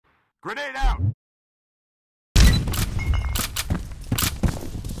Grenade out!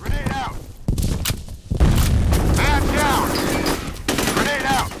 Grenade out! Man down! Grenade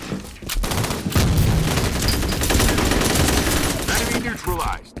out! Enemy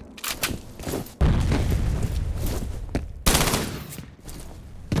neutralized.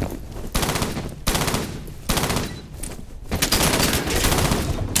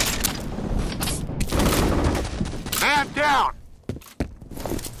 Man down!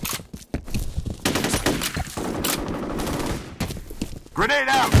 Grenade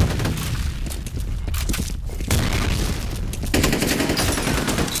out!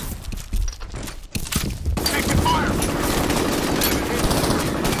 Taking fire!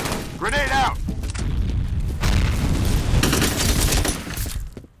 Grenade out!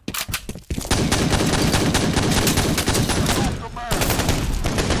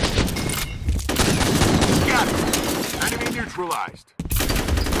 Got it! Enemy neutralized.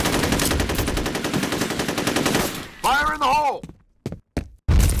 Fire in the hole!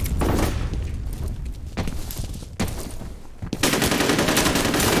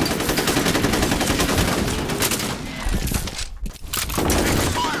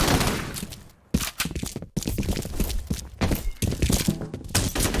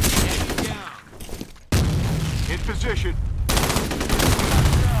 Position.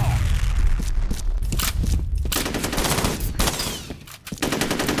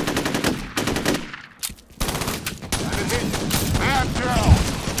 I've hit. Man down.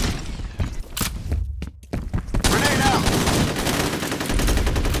 Grenade out.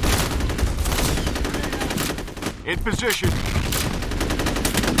 In position.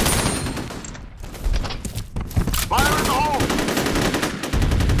 Fire in the hole.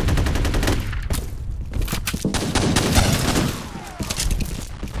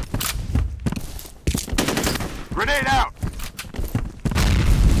 Grenade out!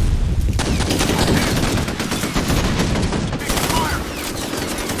 Taking fire!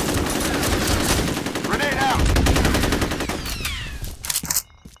 Grenade out!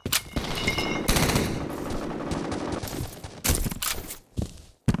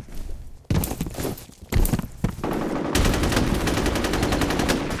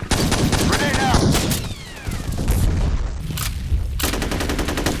 Grenade out!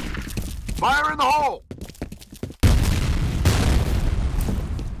 Fire in the hole!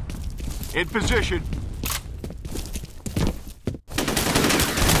 In position.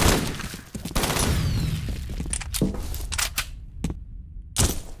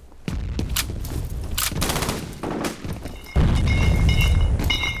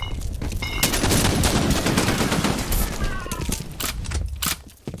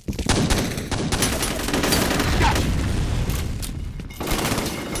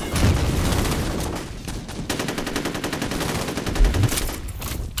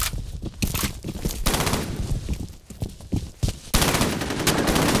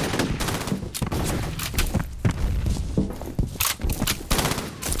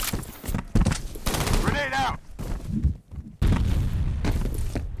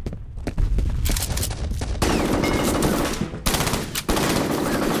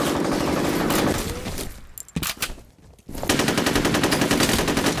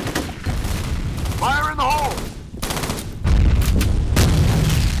 Fire in the hole!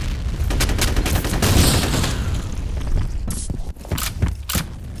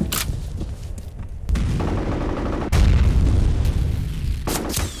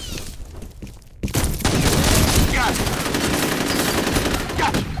 Got it!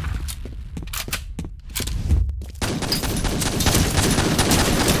 Got it!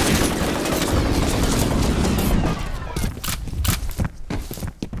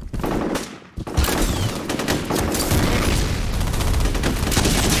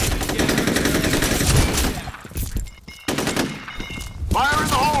 Fire in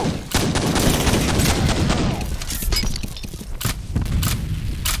the hole!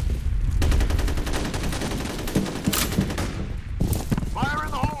 Fire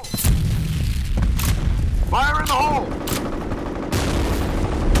in the hole! Fire in the hole!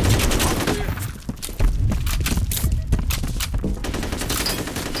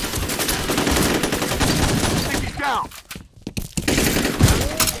 Take these down!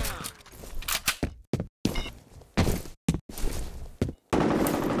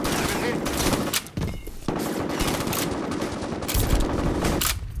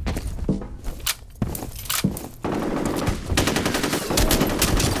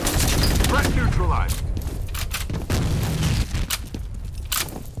 Neutralized.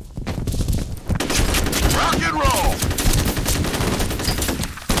 Rock and roll!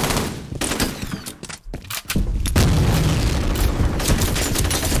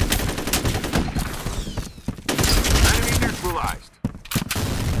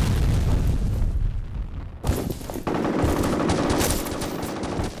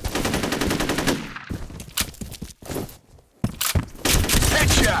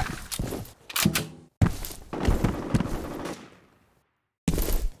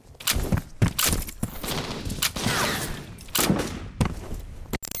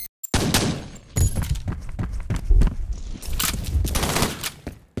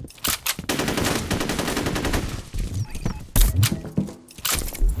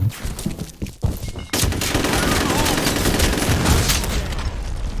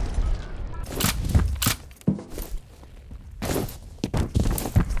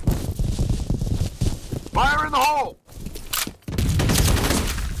 Fire in the hole!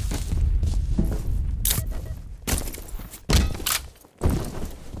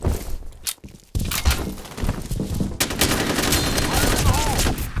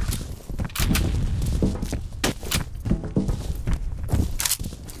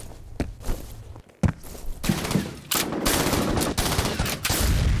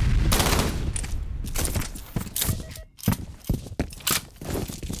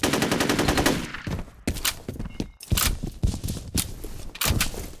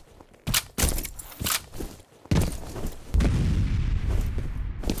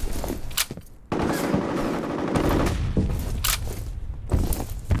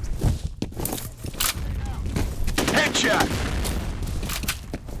 Headshot!